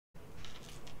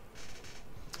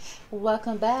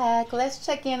Welcome back. Let's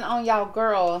check in on y'all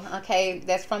girl. Okay,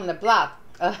 that's from the block.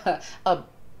 Uh,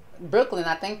 Brooklyn,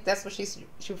 I think that's where she's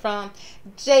from.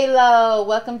 J Lo,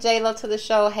 welcome J Lo to the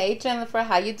show. Hey Jennifer,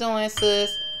 how you doing,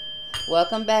 sis?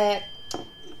 Welcome back.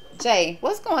 Jay,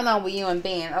 what's going on with you and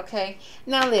Ben? Okay,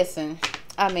 now listen.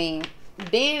 I mean,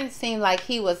 Ben seemed like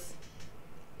he was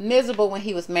miserable when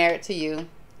he was married to you.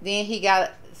 Then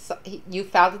you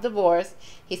filed a divorce.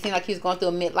 He seemed like he was going through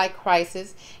a midlife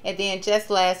crisis. And then just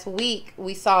last week,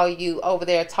 we saw you over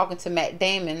there talking to Matt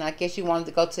Damon. I guess you wanted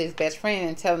to go to his best friend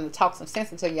and tell him to talk some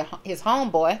sense into his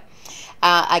homeboy.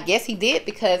 I guess he did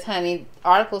because, honey,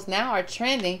 articles now are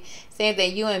trending saying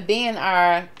that you and Ben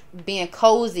are being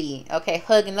cozy, okay,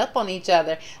 hugging up on each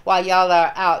other while y'all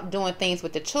are out doing things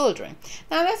with the children.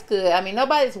 Now that's good. I mean,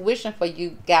 nobody's wishing for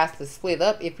you guys to split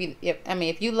up if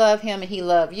you love him and he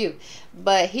love you.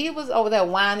 But he was over there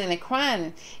whining and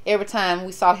crying every time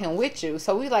we saw him with you.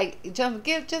 So we like,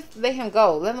 just let him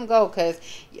go. Let him go because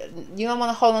you don't want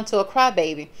to hold on to a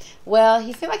crybaby. Well,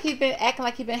 he seemed like he's been acting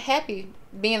like he's been happy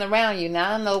being around you. Now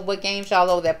I don't know what games y'all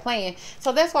over there playing.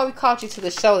 So that's why we called you to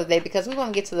the show today, because we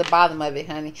want to get to the bottom of it,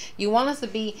 honey. You want us to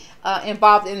be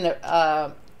involved in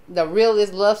the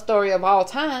realest love story of all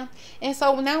time, and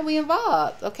so now we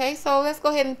involved. Okay, so let's go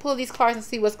ahead and pull these cards and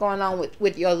see what's going on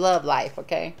with your love life.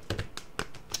 Okay,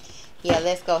 yeah,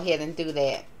 let's go ahead and do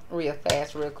that real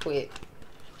fast, real quick,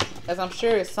 because I'm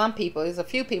sure there's a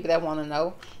few people that want to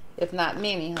know, if not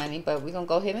many, honey, but we're gonna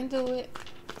go ahead and do it.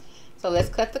 So let's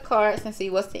cut the cards and see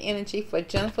what's the energy for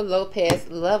Jennifer Lopez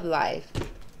love life.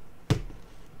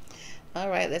 All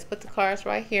right, let's put the cards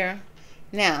right here.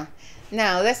 Now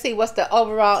let's see what's the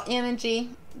overall energy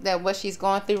that what she's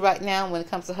going through right now when it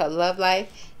comes to her love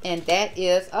life. And that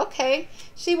is, okay,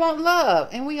 she wants love,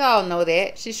 and we all know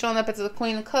that. She's showing up as the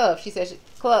Queen of Cups. She says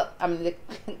the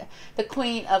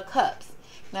Queen of Cups.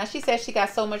 Now she says she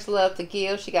got so much love to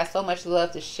give. She got so much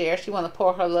love to share. She want to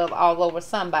pour her love all over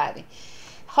somebody.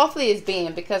 Hopefully it's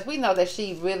Ben, because we know that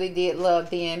she really did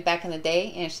love Ben back in the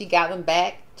day, and she got him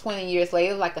back 20 years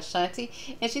later like Ashanti,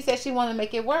 and she said she wanted to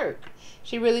make it work.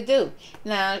 She really do.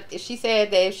 Now, she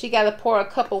said that if she got to pour a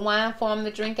cup of wine for him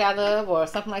to drink out of or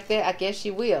something like that, I guess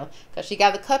she will, because she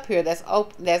got a cup here that's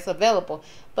open, that's available.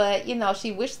 But, you know,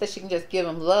 she wished that she can just give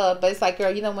him love. But it's like,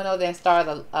 girl, you don't went over there and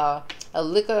started a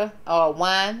liquor or a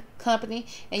wine company,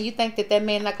 and you think that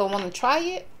man not going to want to try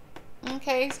it?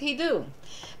 Okay, so he do.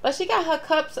 But she got her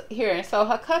cups here, and so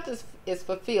her cup is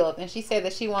fulfilled. And she said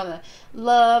that she want to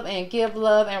love and give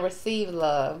love and receive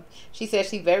love. She said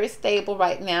she's very stable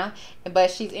right now, but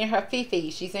she's in her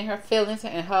fifi. She's in her feelings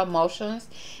and her emotions.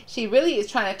 She really is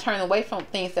trying to turn away from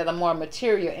things that are more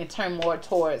material and turn more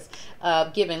towards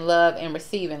giving love and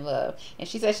receiving love. And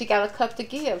she said she got a cup to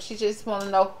give. She just want to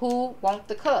know who wants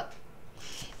the cup.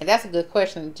 And that's a good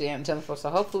question, Jennifer. So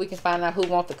hopefully we can find out who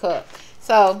wants the cup.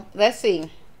 So let's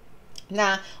see.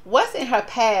 Now, what's in her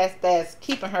past that's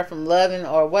keeping her from loving,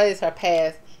 or what is her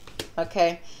past?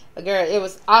 Okay, girl, it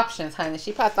was options, honey.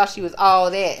 She probably thought she was all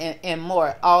that and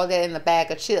more, all that in the bag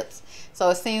of chips. So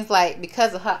it seems like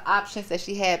because of her options that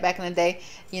she had back in the day,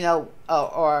 you know,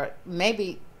 or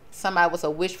maybe somebody was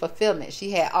a wish fulfillment.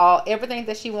 She had everything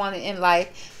that she wanted in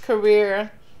life,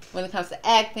 career, when it comes to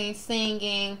acting,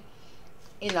 singing,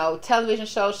 you know, television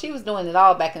shows. She was doing it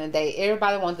all back in the day.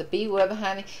 Everybody wanted to be with her,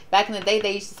 honey. Back in the day,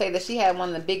 they used to say that she had one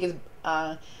of the biggest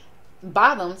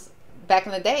bottoms back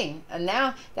in the day. And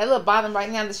now, that little bottom right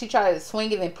now that she tried to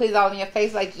swing it and put it all in your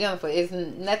face like Jennifer is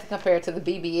nothing compared to the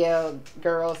BBL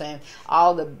girls and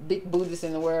all the big booties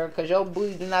in the world. Because your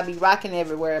booty do not be rocking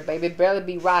everywhere, baby. It barely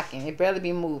be rocking. It barely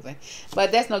be moving.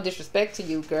 But that's no disrespect to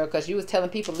you, girl, because you was telling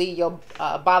people leave your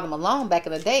bottom alone back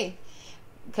in the day.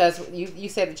 Because you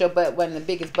said that your butt wasn't the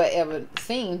biggest butt ever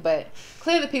seen, but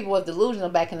clearly people was delusional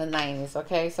back in the 90s,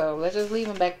 okay? So let's just leave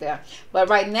them back there. But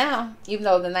right now, even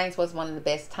though the 90s was one of the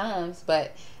best times,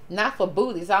 but not for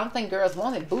booties. I don't think girls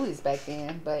wanted booties back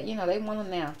then, but, you know, they want them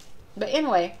now. But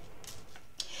anyway,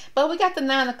 but we got the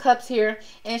 9 of Cups here,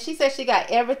 and she said she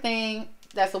got everything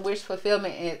that's a wish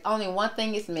fulfillment, and only one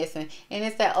thing is missing, and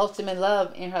it's that ultimate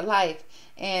love in her life.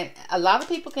 And a lot of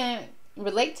people can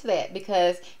relate to that,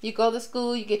 because you go to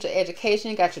school, you get your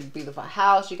education, you got your beautiful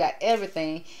house, you got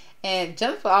everything. And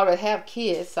Jennifer already have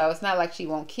kids, so it's not like she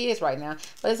want kids right now,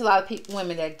 but there's a lot of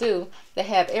women that do, that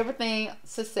have everything,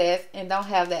 success, and don't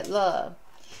have that love.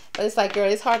 But it's like, girl,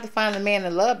 it's hard to find a man to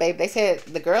love, baby. They said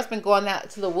the girl's been going out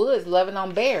to the woods loving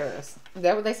on bears.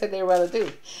 That's what they said they'd rather do.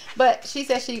 But she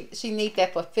said she need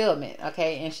that fulfillment,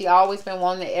 okay? And she always been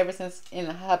wanting it ever since in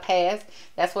her past.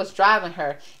 That's what's driving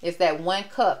her, is that one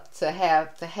cup to have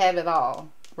it all,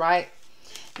 right?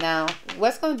 Now,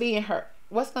 what's going to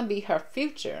be her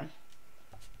future?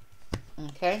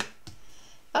 Okay.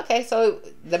 Okay, so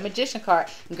the magician card,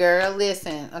 girl,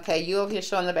 listen. Okay, you over here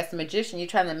showing up as the magician. You're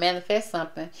trying to manifest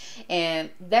something, and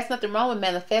that's nothing wrong with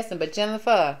manifesting. But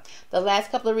Jennifer, the last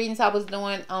couple of readings I was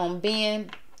doing on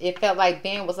Ben, it felt like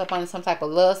Ben was up on some type of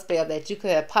love spell that you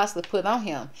could have possibly put on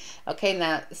him. Okay,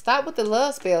 now stop with the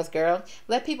love spells, girl.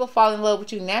 Let people fall in love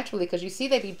with you naturally, because you see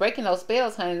they be breaking those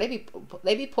spells, honey.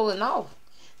 They be pulling off.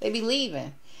 They be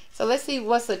leaving. So let's see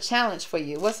what's a challenge for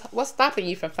you. What's stopping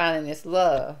you from finding this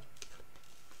love?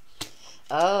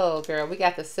 Oh, girl, we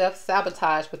got the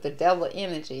self-sabotage with the devil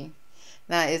energy.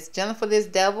 Now, is Jennifer this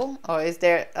devil, or is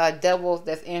there a devil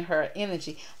that's in her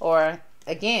energy? Or,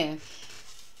 again,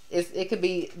 it could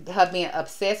be her being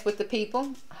obsessed with the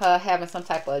people, her having some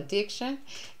type of addiction.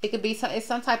 It could be it's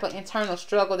some type of internal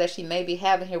struggle that she may be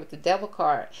having here with the devil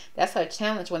card. That's her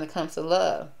challenge when it comes to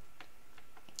love.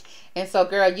 And so,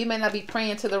 girl, you may not be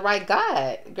praying to the right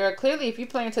God. Girl, clearly, if you're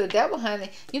praying to the devil, honey,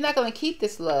 you're not going to keep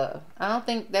this love. I don't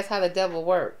think that's how the devil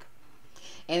works.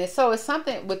 And so it's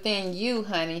something within you,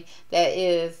 honey, that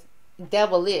is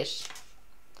devilish,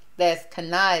 that's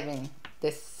conniving,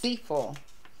 deceitful.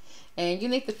 And you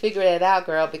need to figure that out,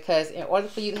 girl, because in order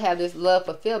for you to have this love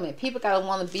fulfillment, people got to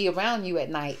want to be around you at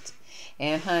night.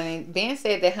 And, honey, Ben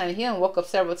said that, honey, he done woke up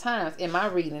several times in my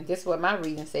reading. This is what my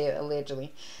reading said,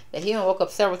 allegedly. That he done woke up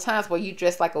several times where you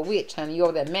dressed like a witch, honey. You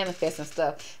over there manifesting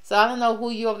stuff. So I don't know who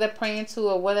you over there praying to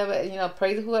or whatever. You know,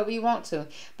 pray to whoever you want to.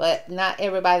 But not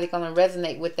everybody going to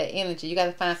resonate with that energy. You got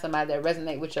to find somebody that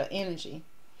resonate with your energy.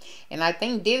 And I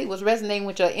think Diddy was resonating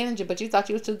with your energy, but you thought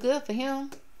you was too good for him.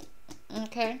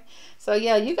 Okay, so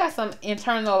yeah, you got some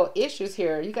internal issues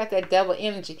here. You got that devil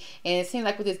energy, and it seems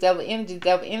like with this devil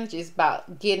energy is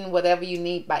about getting whatever you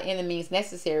need by any means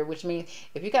necessary, which means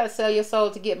if you got to sell your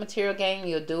soul to get material gain,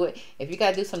 you'll do it. If you got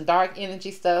to do some dark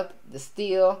energy stuff, to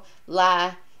steal,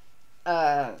 lie,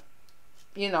 go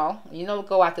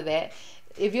after that.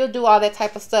 If you'll do all that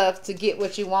type of stuff to get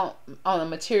what you want on a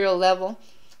material level,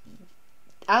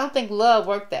 I don't think love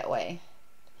worked that way.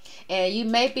 And you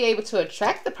may be able to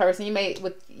attract the person. You may,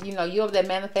 you over there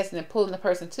manifesting and pulling the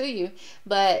person to you,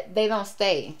 but they don't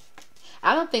stay.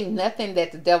 I don't think nothing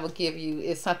that the devil give you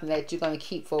is something that you're going to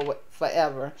keep for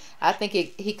forever. I think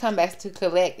he come back to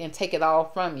collect and take it all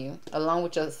from you, along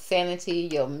with your sanity,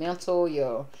 your mental,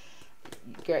 your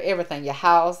everything, your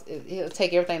house. He'll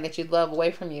take everything that you love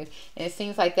away from you. And it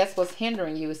seems like that's what's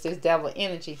hindering you, is this devil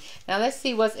energy. Now let's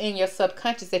see what's in your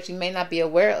subconscious that you may not be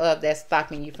aware of that's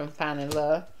stopping you from finding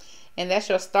love. And that's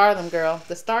your stardom, girl,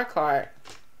 the star card.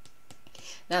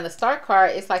 Now the star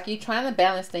card is like you trying to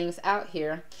balance things out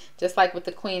here, just like with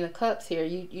the Queen of Cups here.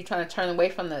 You trying to turn away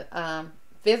from the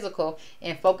physical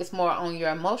and focus more on your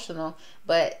emotional,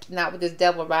 but not with this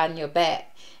devil riding your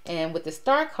back. And with the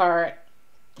star card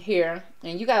here,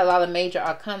 and you got a lot of major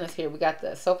arcanas here. We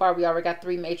already got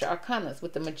 3 major arcanas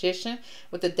with the magician,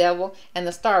 with the devil, and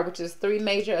the star, which is 3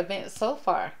 major events so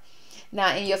far.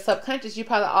 Now, in your subconscious, you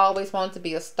probably always wanted to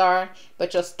be a star,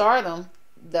 but your stardom,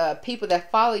 the people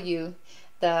that follow you,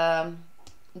 the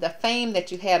fame that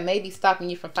you have may be stopping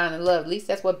you from finding love. At least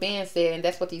that's what Ben said, and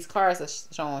that's what these cards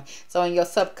are showing. So in your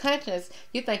subconscious,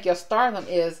 you think your stardom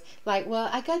is like, well,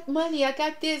 I got money, I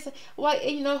got this. Why,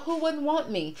 who wouldn't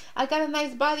want me? I got a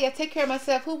nice body, I take care of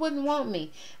myself. Who wouldn't want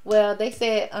me? Well, they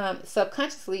said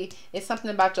subconsciously, it's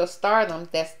something about your stardom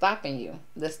that's stopping you.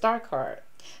 The star card.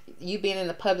 You being in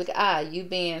the public eye, you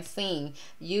being seen,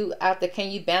 you out there.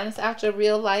 Can you balance out your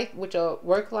real life with your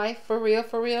work life for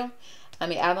real? I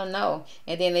mean, I don't know.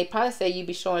 And then they probably say you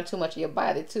be showing too much of your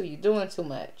body too. You're doing too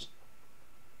much.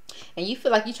 And you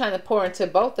feel like you're trying to pour into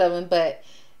both of them, but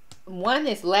one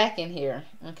is lacking here.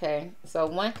 Okay, so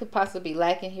one could possibly be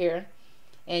lacking here.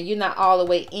 And you're not all the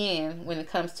way in when it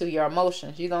comes to your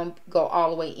emotions. You don't go all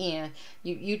the way in.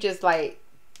 You just like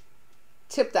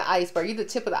tip the iceberg. You're the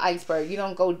tip of the iceberg. You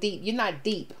don't go deep. You're not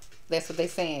deep. That's what they're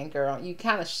saying, girl. You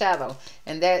kind of shallow,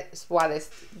 and that's why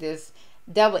this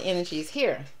devil energy is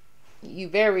here. You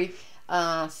very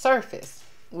surface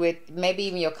with maybe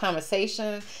even your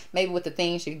conversation, maybe with the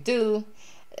things you do.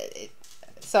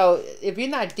 So if you're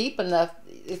not deep enough,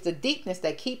 it's the deepness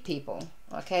that keep people.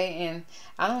 Okay, and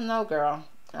I don't know, girl.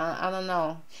 I don't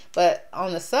know, but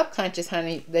on the subconscious,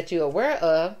 honey, that you're aware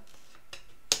of.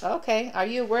 Okay, are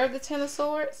you aware of the Ten of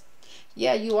Swords?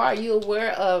 Yeah, you are. You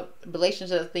aware of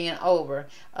relationships being over,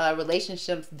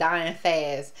 relationships dying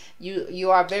fast.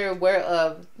 You are very aware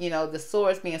of, the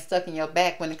swords being stuck in your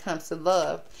back when it comes to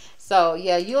love. So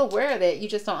yeah, you're aware of that. You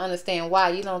just don't understand why.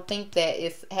 You don't think that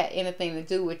it's had anything to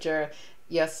do with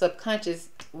your subconscious,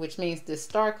 which means this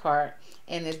star card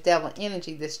and this devil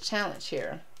energy, this challenge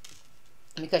here.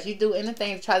 because you do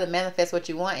anything to try to manifest what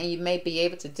you want, and you may be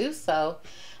able to do so,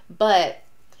 but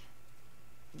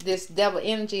this devil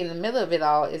energy in the middle of it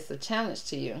all is a challenge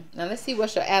to you. Now let's see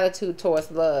what's your attitude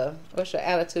towards love. What's your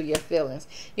attitude, your feelings?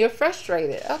 You're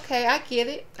frustrated. Okay, I get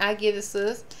it. I get it,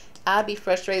 sis. I'll be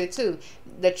frustrated too.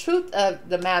 The truth of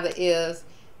the matter is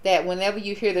that whenever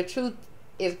you hear the truth,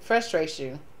 it frustrates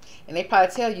you. And they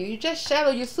probably tell you, you just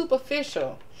shallow, you're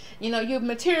superficial. You know, you're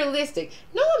materialistic.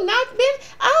 No, I'm not, Ben.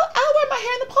 I'll wear my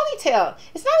hair in a ponytail.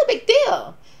 It's not a big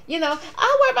deal. You know,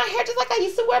 I wear my hair just like I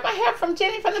used to wear my hair from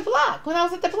Jenny from the block when I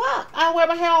was at the block. I wear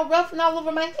my hair all rough and all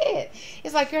over my head.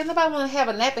 It's like, girl, nobody want to have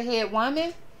a nappy head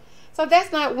woman. So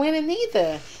that's not winning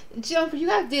either. Jennifer, you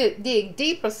got to dig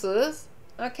deeper, sis.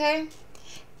 Okay?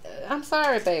 I'm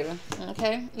sorry, baby.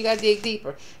 Okay? You got to dig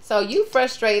deeper. So you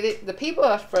frustrated. The people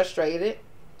are frustrated.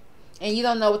 And you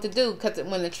don't know what to do, because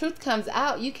when the truth comes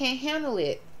out, you can't handle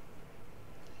it.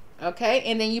 Okay?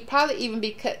 And then you probably even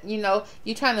be, you know,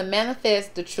 you're trying to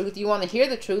manifest the truth. You want to hear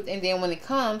the truth. And then when it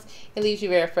comes, it leaves you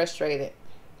very frustrated.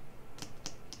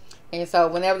 And so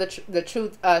whenever the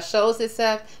truth shows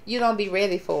itself, you don't be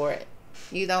ready for it.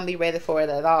 You don't be ready for it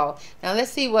at all. Now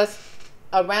let's see what's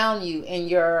around you in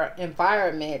your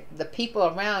environment. The people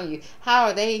around you. How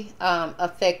are they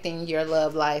affecting your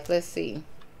love life? Let's see.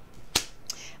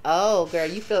 Oh, girl,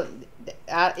 you feel,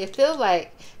 it feels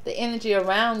like the energy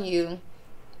around you,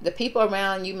 the people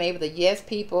around you, maybe the yes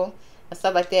people and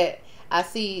stuff like that. I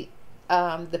see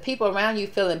the people around you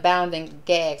feeling bound and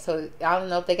gagged. So I don't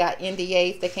know if they got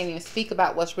NDAs. They can't even speak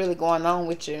about what's really going on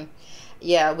with you.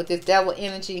 Yeah, with this devil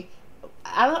energy.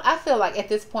 I feel like at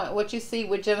this point, what you see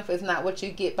with Jennifer is not what you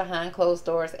get behind closed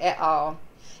doors at all.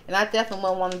 And I definitely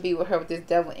wouldn't want to be with her with this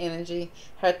devil energy.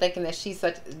 Her thinking that she's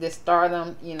such this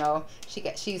stardom, you know,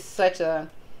 she's such a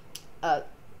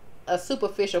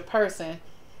superficial person,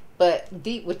 but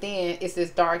deep within it's this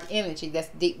dark energy that's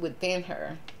deep within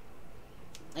her.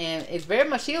 And it's very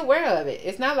much, she's aware of it.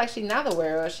 It's not like she's not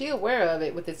aware of it. She's aware of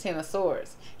it with the Ten of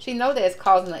Swords. She knows that it's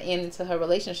causing an end to her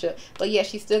relationship, but yet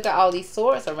she still got all these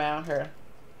swords around her.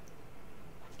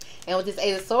 And with this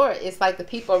Eight of Swords, it's like the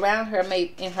people around her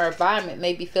in her environment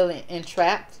may be feeling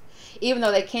entrapped. Even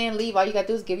though they can leave, all you got to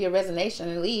do is give your resignation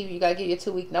and leave. You got to give your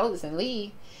 2-week notice and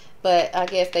leave. But I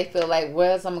guess they feel like,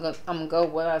 where else I'm gonna go,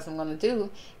 what else I'm going to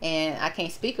do, and I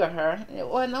can't speak of her.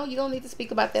 Well, no, you don't need to speak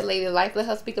about that lady's life. Let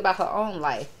her speak about her own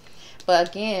life. But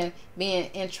again, being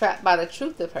entrapped by the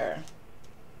truth of her.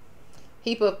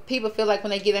 People feel like when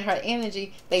they get in her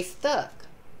energy, they stuck.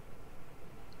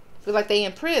 Feel like they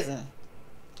in prison.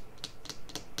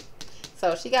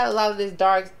 So she got a lot of this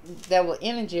dark devil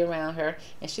energy around her,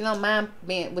 and she don't mind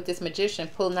being with this magician,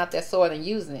 pulling out that sword and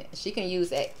using it. She can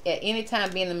use at any time,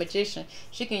 being a magician,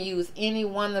 she can use any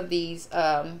one of these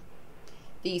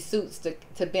suits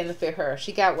to benefit her.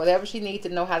 She got whatever she needs to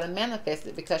know how to manifest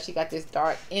it, because she got this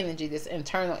dark energy, this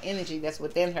internal energy that's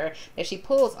within her that she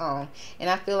pulls on.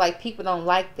 And I feel like people don't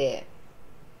like that.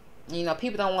 You know,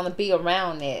 people don't want to be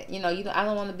around that. You know, I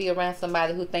don't want to be around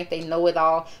somebody who think they know it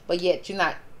all, but yet you're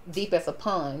not deep as a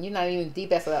pond. You're not even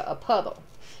deep as a puddle.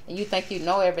 And you think you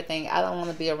know everything. I don't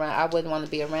want to be around. I wouldn't want to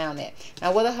be around that.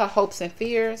 Now, what are her hopes and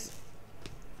fears?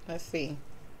 Let's see.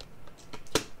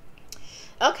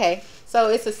 Okay, so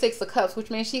it's a Six of Cups, which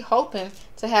means she's hoping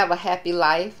to have a happy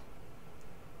life.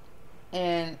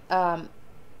 And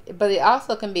but it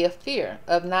also can be a fear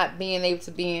of not being able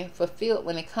to be fulfilled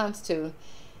when it comes to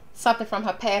something from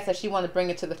her past that she want to bring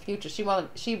into the future. She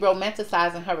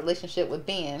romanticizing her relationship with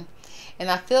Ben. And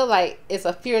I feel like it's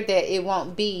a fear that it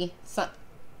won't be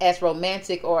as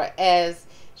romantic or as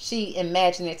she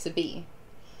imagined it to be.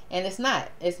 And it's not.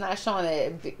 It's not showing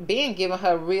that being giving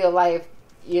her real life,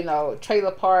 you know,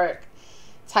 trailer park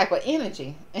type of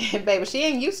energy. And baby, she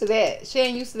ain't used to that. She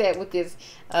ain't used to that with this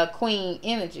queen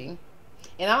energy.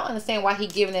 And I don't understand why he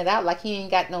giving it out like he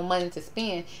ain't got no money to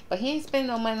spend. But he ain't spending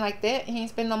no money like that. He ain't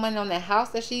spending no money on that house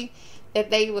that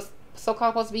they was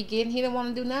so-called supposed to be getting. He didn't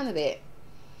want to do none of that.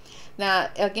 Now,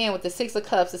 again, with the Six of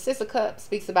Cups, the Six of Cups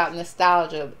speaks about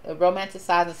nostalgia,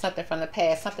 romanticizing something from the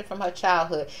past, something from her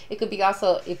childhood. It could be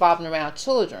also evolving around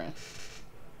children.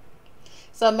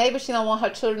 So maybe she don't want her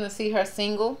children to see her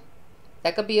single.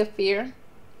 That could be a fear.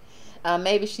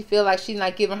 Maybe she feel like she's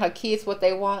not giving her kids what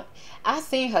they want. I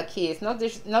seen her kids. No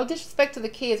disrespect to the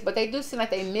kids, but they do seem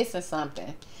like they missing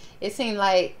something. It seemed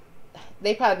like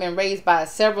they probably been raised by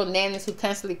several nannies who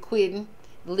constantly quitting,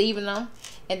 leaving them,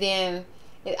 and then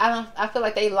I feel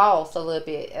like they lost a little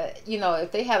bit. You know,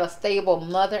 if they had a stable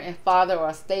mother and father or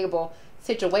a stable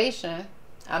situation,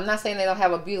 I'm not saying they don't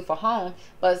have a beautiful home,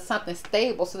 but something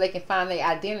stable so they can find their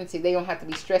identity. They don't have to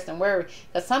be stressed and worried.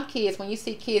 Because some kids, when you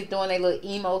see kids doing their little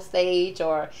emo stage,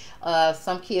 or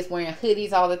some kids wearing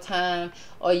hoodies all the time,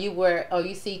 or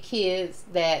you see kids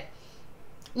that,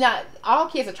 now all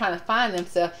kids are trying to find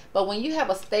themselves, but when you have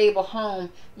a stable home,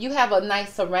 you have a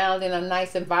nice surrounding, a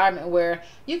nice environment where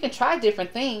you can try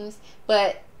different things,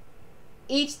 but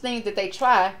each thing that they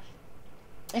try,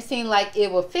 it seemed like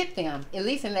it will fit them, at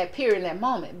least in that period, in that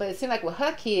moment. But it seemed like with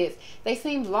her kids, they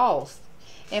seem lost.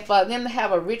 And for them to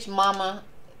have a rich mama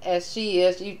as she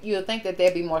is, you'll think that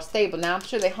they'd be more stable. Now, I'm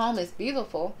sure their home is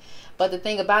beautiful, but the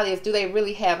thing about it is, do they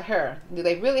really have her? Do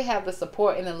they really have the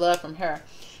support and the love from her?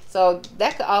 So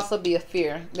that could also be a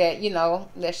fear that, you know,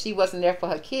 that she wasn't there for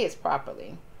her kids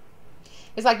properly.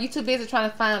 It's like you too busy trying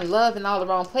to find love in all the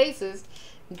wrong places.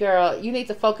 Girl, you need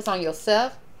to focus on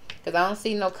yourself. Because I don't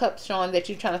see no cup showing that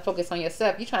you're trying to focus on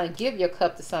yourself. You're trying to give your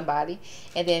cup to somebody.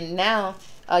 And then now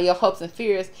your hopes and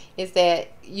fears is that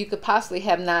you could possibly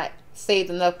have not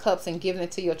saved enough cups and given it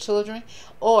to your children.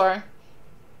 Or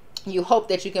you hope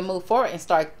that you can move forward and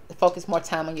start to focus more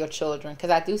time on your children. Because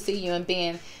I do see you and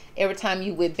Ben, every time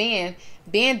you with Ben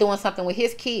doing something with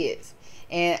his kids.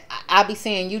 And I'll be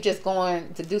seeing you just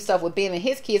going to do stuff with Ben and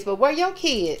his kids. But where are your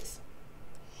kids?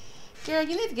 Girl,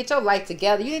 you need to get your life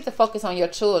together. You need to focus on your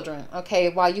children, okay,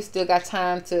 while you still got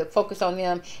time to focus on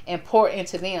them and pour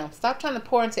into them. Stop trying to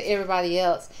pour into everybody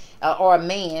else or a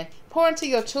man. Pour into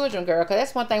your children, girl, because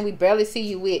that's one thing we barely see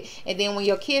you with. And then when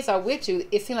your kids are with you,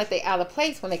 it seems like they're out of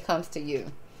place when it comes to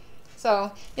you.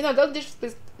 So, you know,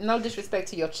 no disrespect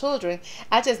to your children.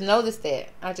 I just noticed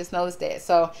that.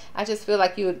 So I just feel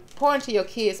like you would pour into your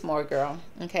kids more, girl.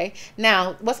 Okay.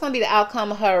 Now, what's going to be the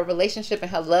outcome of her relationship and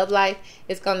her love life?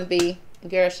 It's going to be,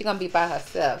 girl, she's going to be by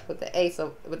herself with the ace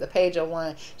of, with the page of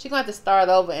one. She's going to have to start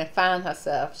over and find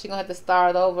herself. She's going to have to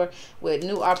start over with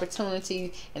new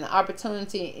opportunities and the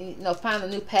opportunity, you know, find a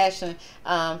new passion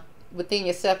within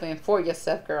yourself and for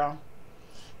yourself, girl.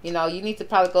 You know, you need to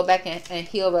probably go back and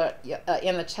heal the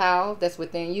inner child that's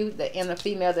within you, the inner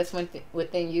female that's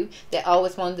within you that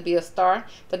always wanted to be a star.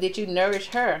 But did you nourish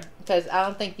her? Because I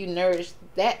don't think you nourished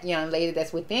that young lady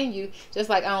that's within you, just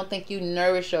like I don't think you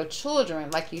nourish your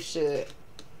children like you should.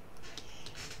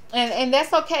 And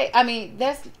that's okay. I mean,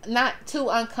 that's not too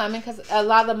uncommon because a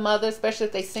lot of mothers, especially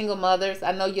if they single mothers,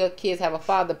 I know your kids have a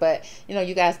father, but, you know,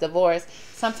 you guys divorced.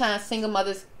 Sometimes single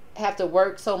mothers have to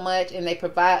work so much and they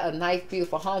provide a nice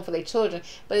beautiful home for their children,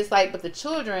 but it's like, but the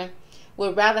children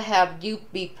would rather have you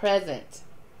be present,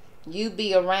 you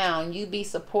be around, you be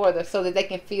supportive, so that they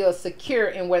can feel secure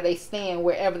in where they stand,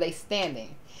 wherever they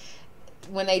standing.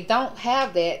 When they don't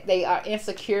have that, they are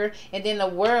insecure, and then the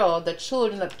world, the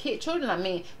children, the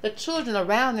children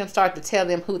around them start to tell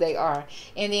them who they are,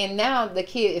 and then now the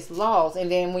kid is lost.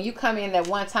 And then when you come in that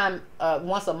one time,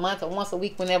 once a month or once a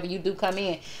week, whenever you do come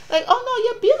in, like, oh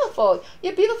no, you're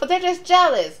beautiful, they're just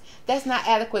jealous. That's not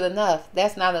adequate enough.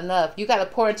 That's not enough. You got to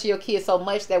pour into your kids so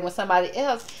much that when somebody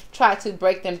else try to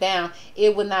break them down,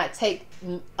 it will not take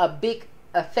a big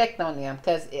effect on them,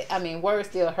 because I mean, words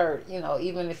still hurt, you know,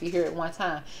 even if you hear it one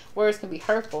time. Words can be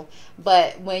hurtful,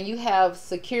 but when you have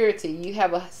security, you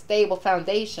have a stable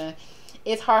foundation,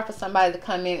 it's hard for somebody to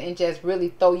come in and just really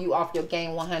throw you off your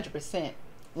game 100%.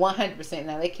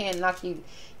 Now they can't knock you,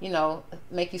 you know,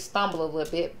 make you stumble a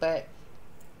little bit, but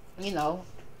you know,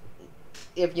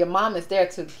 if your mom is there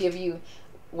to give you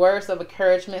words of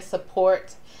encouragement,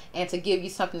 support, and to give you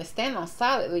something to stand on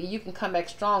solidly, you can come back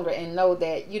stronger and know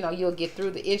that, you know, you'll get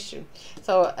through the issue.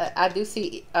 So I do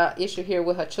see an issue here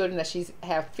with her children that she's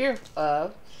have fear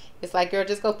of. It's like, girl,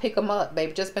 just go pick them up,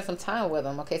 baby. Just spend some time with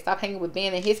them, okay? Stop hanging with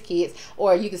Ben and his kids,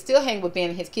 or you can still hang with Ben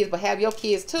and his kids, but have your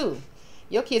kids too.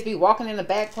 Your kids be walking in the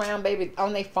background, baby,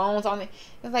 on their phones, on it.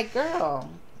 It's like, girl,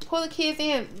 pull the kids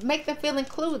in, make them feel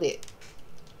included.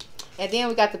 And then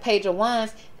we got the page of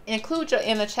wands. Include your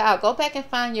inner child. Go back and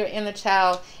find your inner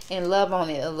child and love on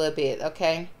it a little bit,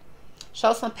 okay?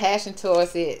 Show some passion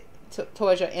towards it,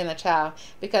 towards your inner child,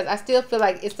 because I still feel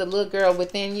like it's the little girl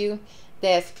within you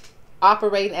that's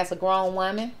operating as a grown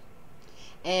woman.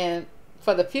 And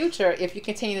for the future, if you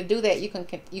continue to do that,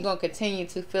 you're gonna continue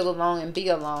to feel alone and be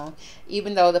alone,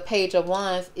 even though the page of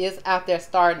wands is out there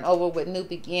starting over with new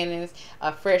beginnings,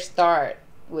 a fresh start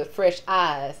with fresh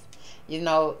eyes. You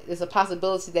know, there's a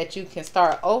possibility that you can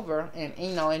start over and,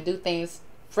 you know, and do things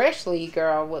freshly,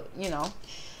 girl, with, you know.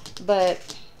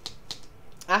 But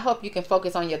I hope you can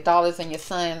focus on your daughters and your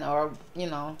son, or, you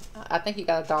know, I think you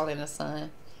got a daughter and a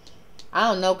son. I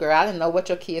don't know, girl. I didn't know what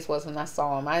your kids was when I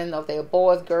saw them. I didn't know if they were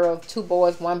boys, girls, 2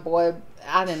 boys, 1 boy.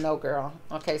 I didn't know, girl.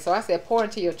 Okay, so I said pour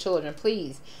into your children,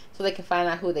 please, so they can find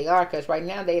out who they are. Because right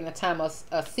now they're in a time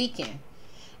of seeking.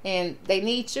 And they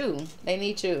need you. They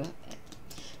need you.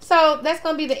 So that's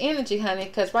going to be the energy, honey.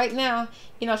 Because right now,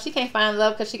 you know, she can't find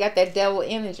love because she got that devil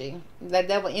energy. That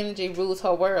devil energy rules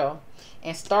her world.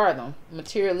 And stardom.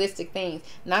 Materialistic things.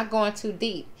 Not going too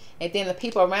deep. And then the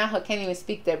people around her can't even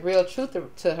speak that real truth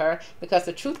to her. Because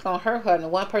the truth going to hurt her. And the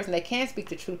one person that can speak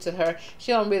the truth to her,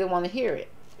 she don't really want to hear it.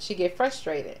 She get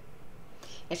frustrated.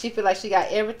 And she feel like she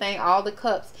got everything, all the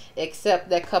cups, except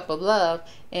that cup of love.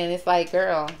 And it's like,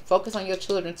 girl, focus on your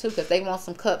children too, because they want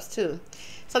some cups too.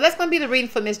 So that's going to be the reading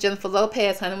for Miss Jennifer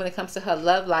Lopez, honey, when it comes to her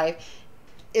love life.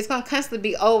 It's going to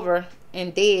constantly be over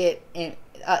and dead, and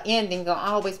ending going to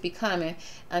always be coming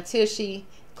until she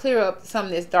clear up some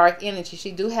of this dark energy.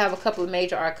 She do have a couple of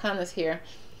major arcanas here.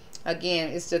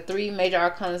 Again, it's the 3 major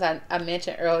arcanas I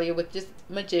mentioned earlier, with just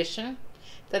Magician,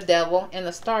 the Devil, and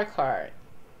the Star card.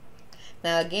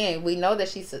 Now, again, we know that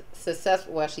she's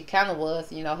successful. Well, she kind of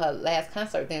was. You know, her last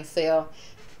concert didn't sell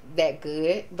that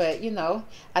good. But, you know,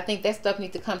 I think that stuff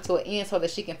needs to come to an end so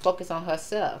that she can focus on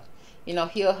herself. You know,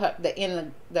 heal her,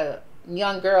 the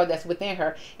young girl that's within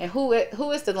her. And who is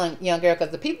the young girl? Because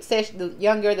the people say the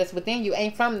young girl that's within you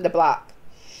ain't from the block.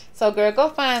 So, girl, go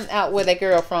find out where that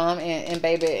girl from, and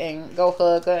baby, and go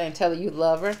hug her and tell her you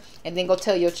love her. And then go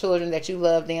tell your children that you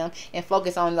love them, and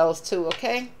focus on those two,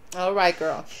 okay? All right,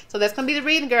 girl. So that's going to be the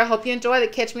reading, girl. Hope you enjoyed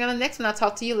it. Catch me on the next one. I'll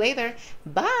talk to you later.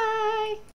 Bye.